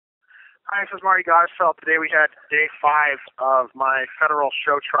Hi, this is Marty Godesfeld. Today we had day 5 of my federal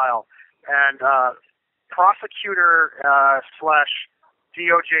show trial, and prosecutor slash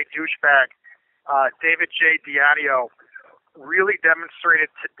DOJ douchebag David J. D'Addio really demonstrated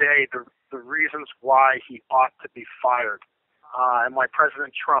today the reasons why he ought to be fired, and why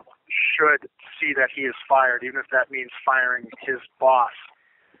President Trump should see that he is fired, even if that means firing his boss,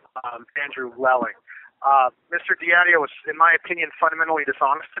 Andrew Lelling. Mr. D'Addio was, in my opinion, fundamentally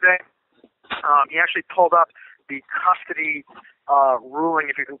dishonest today. He actually pulled up the custody ruling,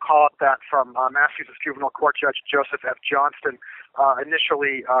 if you can call it that, from Massachusetts Juvenile Court Judge Joseph F. Johnston,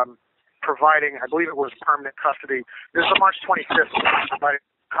 initially providing, I believe it was permanent custody. This is March 25th, providing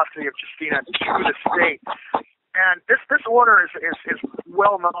custody of Justina to the state. And this order is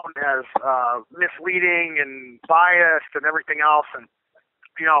well known as misleading and biased and everything else. And,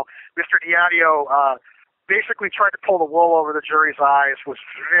 you know, Mr. D'Addio basically tried to pull the wool over the jury's eyes, was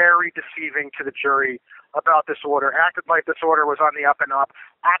very deceiving to the jury about this order, acted like this order was on the up and up,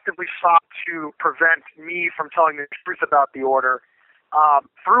 actively sought to prevent me from telling the truth about the order,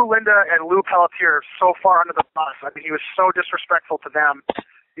 threw Linda and Lou Pelletier so far under the bus. I mean, he was so disrespectful to them.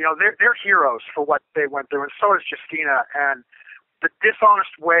 You know, they're heroes for what they went through, and so is Justina. And the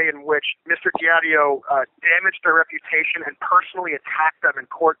dishonest way in which Mr. D'Addio damaged their reputation and personally attacked them in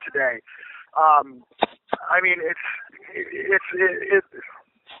court today, I mean, it's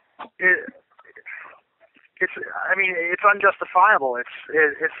unjustifiable. It's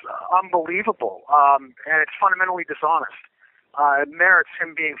unbelievable, and it's fundamentally dishonest. It merits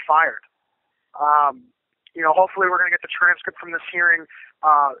him being fired. You know, hopefully we're going to get the transcript from this hearing.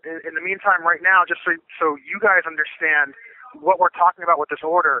 In the meantime, right now, just so you guys understand what we're talking about with this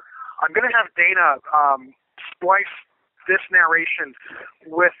order, I'm going to have Dana splice this narration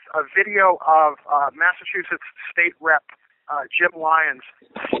with a video of Massachusetts State Rep Jim Lyons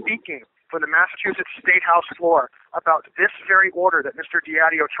speaking from the Massachusetts State House floor about this very order that Mr.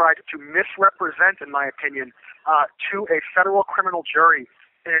 D'Addio tried to misrepresent, in my opinion, to a federal criminal jury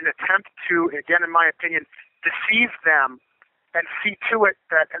in an attempt to, again, in my opinion, deceive them and see to it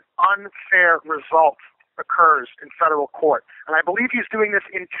that an unfair result occurs in federal court. And I believe he's doing this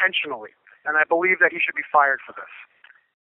intentionally, and I believe that he should be fired for this.